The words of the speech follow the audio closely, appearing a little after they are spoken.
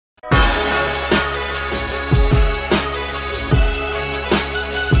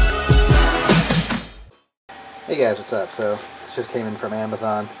Hey guys, what's up? So this just came in from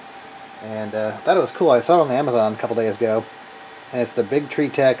Amazon, and thought it was cool. I saw it on Amazon a couple days ago, and it's the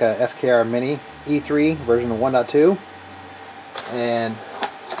BIGTREETECH SKR Mini E3 version 1.2, and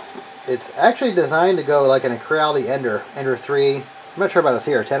it's actually designed to go like in a Creality Ender3. I'm not sure about a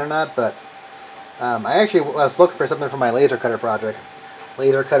CR10 or not, but I actually was looking for something for my laser cutter project,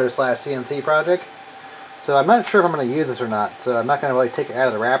 laser cutter / CNC project. So I'm not sure if I'm going to use this or not. So I'm not going to really take it out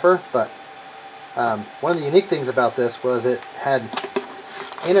of the wrapper, but one of the unique things about this was it had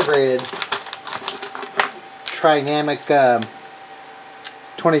integrated Trinamic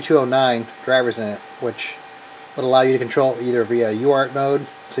 2209 drivers in it, which would allow you to control either via UART mode,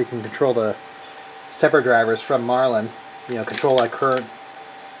 so you can control the stepper drivers from Marlin, you know, control like current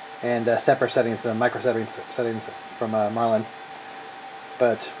and stepper settings, the micro settings from Marlin.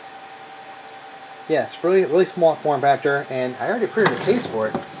 But yeah, it's really small form factor, and I already printed a case for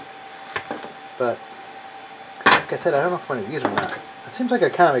it. But like I said, I don't know if I'm going to use it or not. It seems like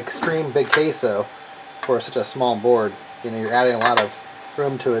a kind of extreme big case though for such a small board. You know, you're adding a lot of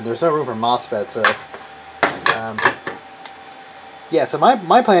room to it. There's no room for MOSFET, so yeah. So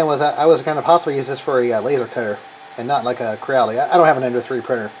my plan was I was going to possibly use this for a laser cutter and not like a Creality. I don't have an Ender3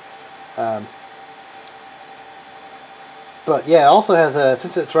 printer. But yeah, it also has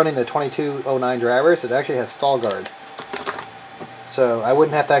since it's running the 2209 drivers, it actually has stall guard. So I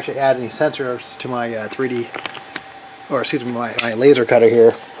wouldn't have to actually add any sensors to my 3D, or excuse me, my laser cutter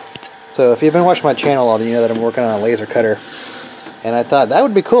here. So if you've been watching my channel all, you know that I'm working on a laser cutter. And I thought that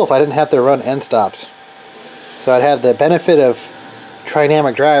would be cool if I didn't have to run end stops. So I'd have the benefit of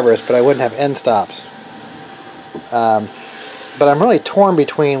Trinamic drivers, but I wouldn't have end stops. But I'm really torn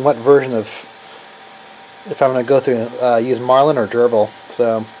between what version of, if I'm going to go through and use Marlin or Durable.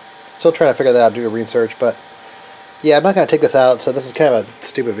 So still trying to figure that out, do a research, but yeah, I'm not going to take this out, so this is kind of a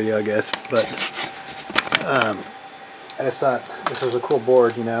stupid video, I guess, but I just thought this was a cool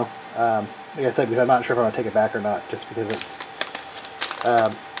board, you know. Like I said, because I'm not sure if I'm going to take it back or not, just because it's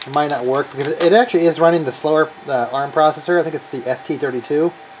it might not work, because it actually is running the slower ARM processor. I think it's the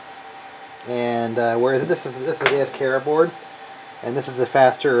ST32, and whereas this is the SKR board, and this is the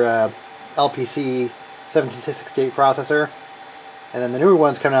faster LPC 7668 processor, and then the newer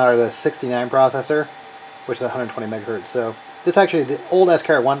ones coming out are the 69 processor, which is 120 megahertz. So this actually, the old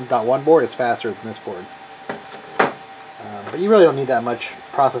SKR 1.1 board is faster than this board. But you really don't need that much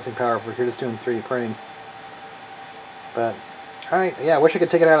processing power if you're just doing 3D printing. But alright, yeah, I wish I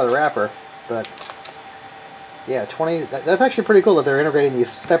could take it out of the wrapper. But yeah, that's actually pretty cool that they're integrating these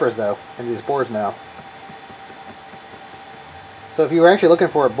steppers though into these boards now. So if you were actually looking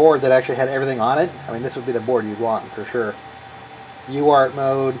for a board that actually had everything on it, I mean, this would be the board you'd want for sure. UART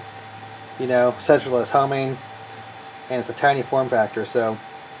mode, you know, sensorless homing, and it's a tiny form factor. So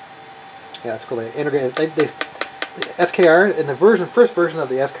yeah, it's cool. They integrated the SKR in the first version of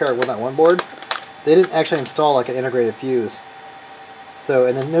the SKR 1.1 board. They didn't actually install like an integrated fuse. So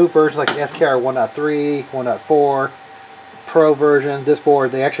in the new versions like the SKR 1.3, 1.4, Pro version, this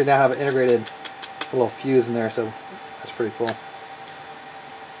board, they actually now have an integrated little fuse in there. So that's pretty cool.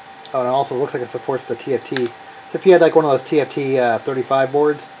 Oh, and it also looks like it supports the TFT. So if you had like one of those TFT 35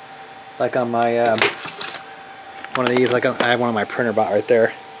 boards, like on my one of these, like I have one on my printer bot right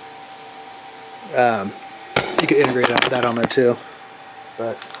there. You could integrate that on there too.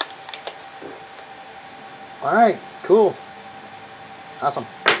 But all right, cool, awesome.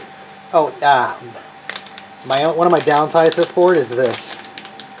 Oh, one of my downsides to this board is this.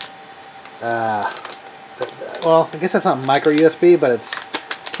 Well, I guess that's not micro USB, but it's,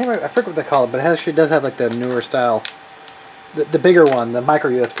 I forget what they call it, but it actually does have like the newer style, the bigger one, the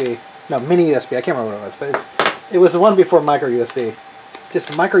micro USB. No, mini USB. I can't remember what it was, but it was the one before micro USB.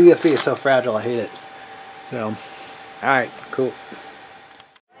 Just micro USB is so fragile. I hate it. So, all right, cool.